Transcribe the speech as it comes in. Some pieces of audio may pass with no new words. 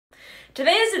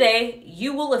Today is the day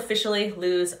you will officially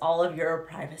lose all of your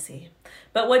privacy.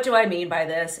 But what do I mean by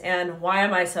this, and why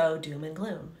am I so doom and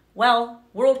gloom? Well,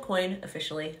 WorldCoin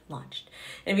officially launched.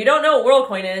 And if you don't know what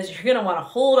WorldCoin is, you're gonna wanna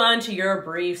hold on to your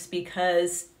briefs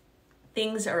because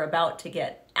things are about to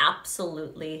get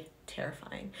absolutely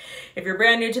terrifying. If you're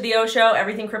brand new to the O Show,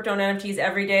 everything crypto and NFTs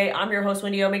every day, I'm your host,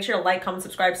 WendyO. Make sure to like, comment,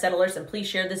 subscribe, set alerts, and please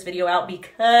share this video out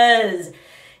because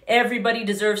everybody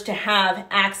deserves to have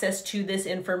access to this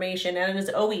information. And as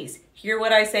always, hear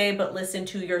what I say, but listen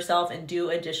to yourself and do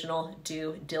additional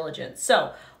due diligence.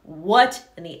 So what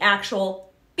in the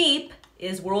actual beep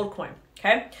is WorldCoin,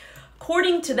 okay?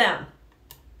 According to them,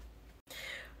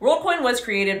 WorldCoin was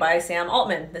created by Sam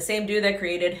Altman, the same dude that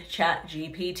created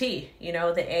ChatGPT, you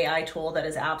know, the AI tool that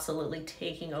is absolutely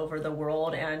taking over the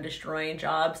world and destroying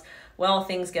jobs. Well,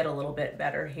 things get a little bit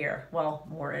better here. Well,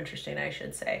 more interesting, I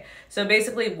should say. So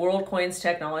basically, WorldCoin's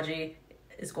technology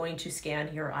is going to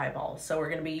scan your eyeballs. So we're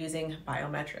going to be using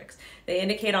biometrics. They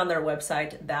indicate on their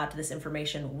website that this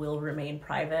information will remain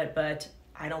private, but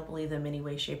I don't believe them in any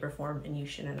way, shape, or form, and you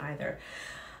shouldn't either.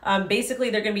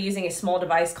 Basically, they're going to be using a small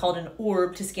device called an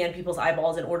orb to scan people's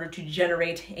eyeballs in order to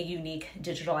generate a unique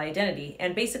digital identity.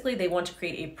 And basically, they want to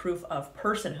create a proof of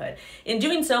personhood. In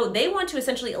doing so, they want to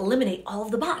essentially eliminate all of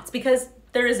the bots because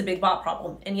there is a big bot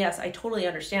problem. And yes, I totally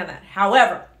understand that.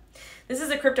 However, this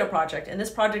is a crypto project, and this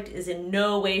project is in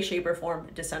no way, shape, or form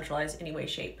decentralized in any way,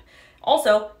 shape.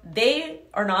 Also, they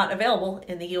are not available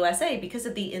in the USA because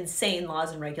of the insane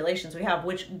laws and regulations we have,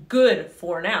 which good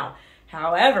for now.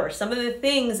 However, some of the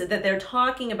things that they're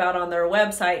talking about on their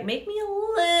website make me a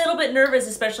little bit nervous,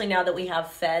 especially now that we have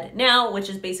FedNow, which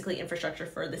is basically infrastructure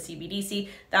for the CBDC.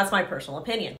 That's my personal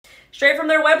opinion. Straight from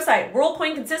their website,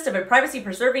 WorldCoin consists of a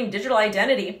privacy-preserving digital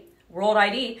identity, World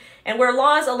ID, and where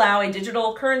laws allow a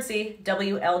digital currency,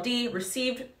 WLD,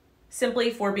 received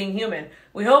simply for being human.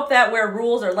 We hope that where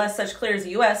rules are less such clear as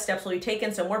the US, steps will be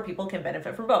taken so more people can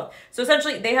benefit from both. So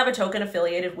essentially, they have a token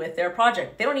affiliated with their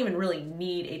project. They don't even really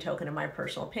need a token in my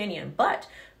personal opinion, but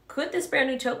could this brand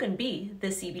new token be the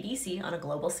CBDC on a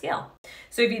global scale?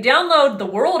 So if you download the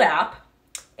World app,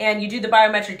 and you do the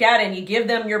biometric data and you give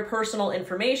them your personal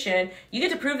information, you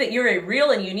get to prove that you're a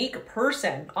real and unique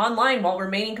person online while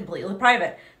remaining completely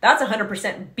private. That's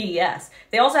 100% BS.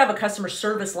 They also have a customer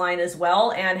service line as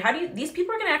well. And these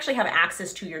people are gonna actually have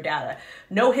access to your data.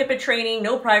 No HIPAA training,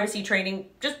 no privacy training,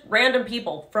 just random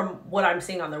people from what I'm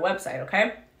seeing on their website,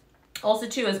 okay? Also,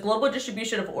 too, as global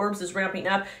distribution of orbs is ramping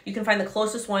up, you can find the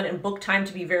closest one and book time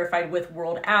to be verified with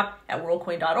World app at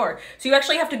worldcoin.org. So you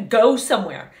actually have to go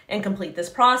somewhere and complete this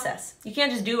process. You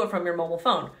can't just do it from your mobile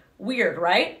phone. Weird,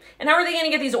 right? And how are they going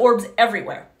to get these orbs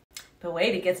everywhere? But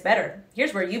wait, it gets better.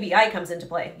 Here's where UBI comes into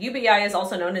play. UBI is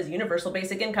also known as Universal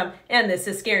Basic Income, and this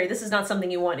is scary. This is not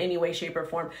something you want in any way, shape, or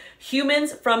form.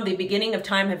 Humans from the beginning of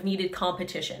time have needed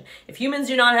competition. If humans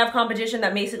do not have competition,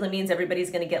 that basically means everybody's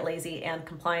going to get lazy and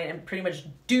compliant and pretty much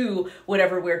do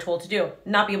whatever we're told to do,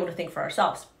 not be able to think for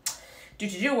ourselves.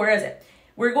 Where is it?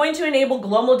 We're going to enable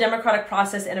global democratic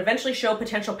process and eventually show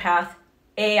potential path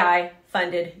AI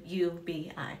funded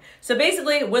UBI. So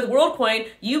basically with WorldCoin,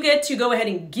 you get to go ahead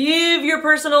and give your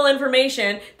personal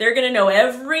information. They're going to know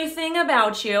everything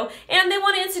about you and they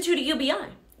want to institute a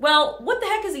UBI. Well, what the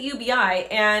heck is a UBI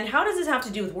and how does this have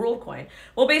to do with WorldCoin?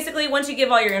 Well, basically, once you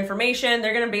give all your information,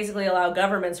 they're going to basically allow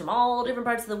governments from all different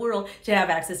parts of the world to have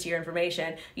access to your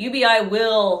information. UBI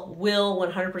will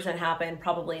 100% happen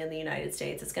probably in the United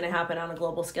States. It's going to happen on a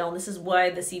global scale, and this is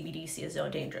why the CBDC is so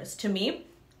dangerous. To me,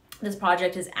 this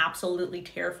project is absolutely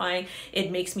terrifying. It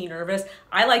makes me nervous.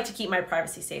 I like to keep my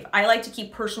privacy safe. I like to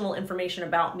keep personal information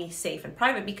about me safe and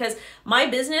private because my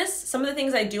business, some of the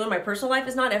things I do in my personal life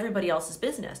is not everybody else's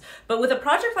business. But with a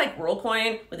project like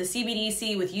WorldCoin, with the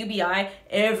CBDC, with UBI,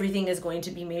 everything is going to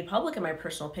be made public in my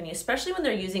personal opinion, especially when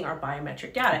they're using our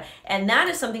biometric data. And that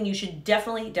is something you should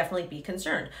definitely be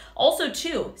concerned. Also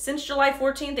too, since July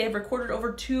 14th, they have recorded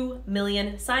over 2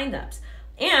 million signups.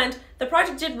 And the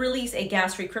project did release a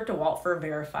gas-free crypto wallet for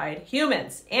verified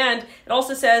humans. And it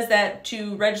also says that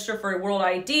to register for a World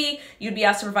ID, you'd be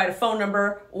asked to provide a phone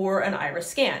number or an iris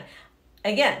scan.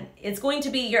 Again, it's going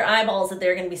to be your eyeballs that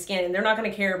they're going to be scanning. They're not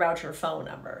going to care about your phone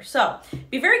number. So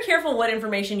be very careful what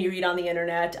information you read on the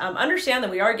internet. Understand that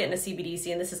we are getting a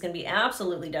CBDC and this is going to be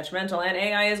absolutely detrimental. And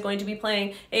AI is going to be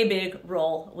playing a big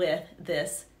role with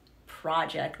this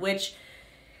project, which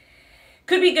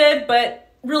could be good, but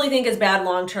really think is bad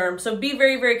long-term. So be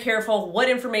very careful what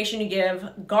information you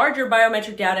give. Guard your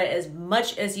biometric data as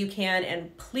much as you can.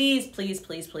 And please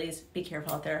be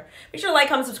careful out there. Make sure to like,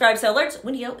 comment, subscribe, set alerts.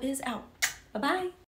 WendyO is out. Bye-bye.